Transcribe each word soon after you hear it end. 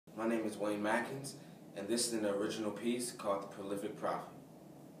name is Wayne Mackins, and this is an original piece called The Prolific Prophet.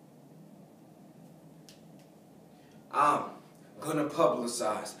 I'm gonna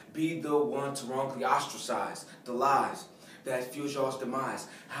publicize, be the one to wrongly ostracize the lies that fuels y'all's demise.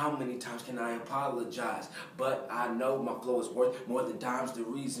 How many times can I apologize? But I know my flow is worth more than dimes. The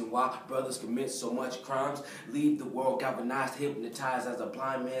reason why brothers commit so much crimes, leave the world galvanized, hypnotized as a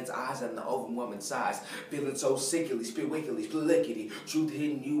blind man's eyes and the overwhelming sighs. Feeling so sickly, spit wickedly, split lickety. Truth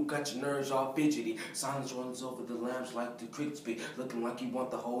hitting you, got your nerves all fidgety. Silence runs over the lambs like the crickets speak. Looking like you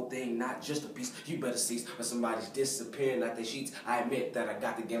want the whole thing, not just a piece. You better cease when somebody's disappearing like the sheets. I admit that I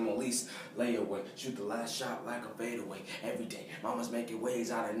got the game on lease. Lay away, shoot the last shot like a fadeaway. Every day, mama's making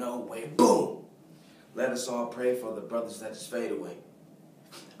waves out of nowhere. Boom! Let us all pray for the brothers that just fade away.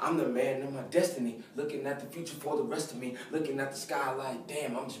 I'm the man in my destiny, looking at the future for the rest of me, looking at the sky like,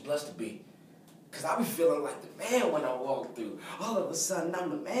 damn, I'm just blessed to be. Cause I be feeling like the man when I walk through. All of a sudden, I'm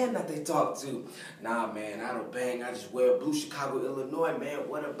the man that they talk to. Nah, man, I don't bang. I just wear blue Chicago, Illinois, man.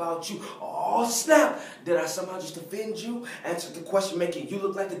 What about you? Oh, snap. Did I somehow just offend you? Answer the question, making you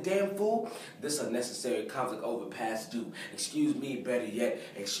look like a damn fool? This unnecessary conflict over past due. Excuse me, better yet,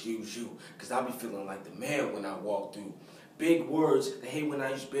 excuse you. Cause I be feeling like the man when I walk through. Big words, they hate when I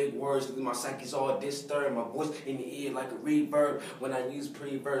use big words. My psyche's all disturbed, my voice in your ear like a reverb. When I use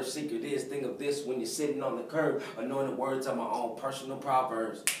pre-verb, secret is, think of this when you're sitting on the curb. Anointing words are my own personal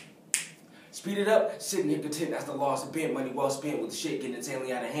proverbs. Speed it up, sitting here content as the loss of bent money well spent with the shit getting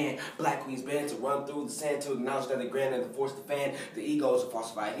insanely out of hand. Black Queen's band to run through the sand to acknowledge that the grand and the force to fan. The egos of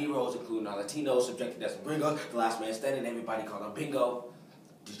falsified heroes, including all Latinos, subjected as some gringos. The last man standing, everybody called on bingo.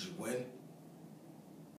 Did you win?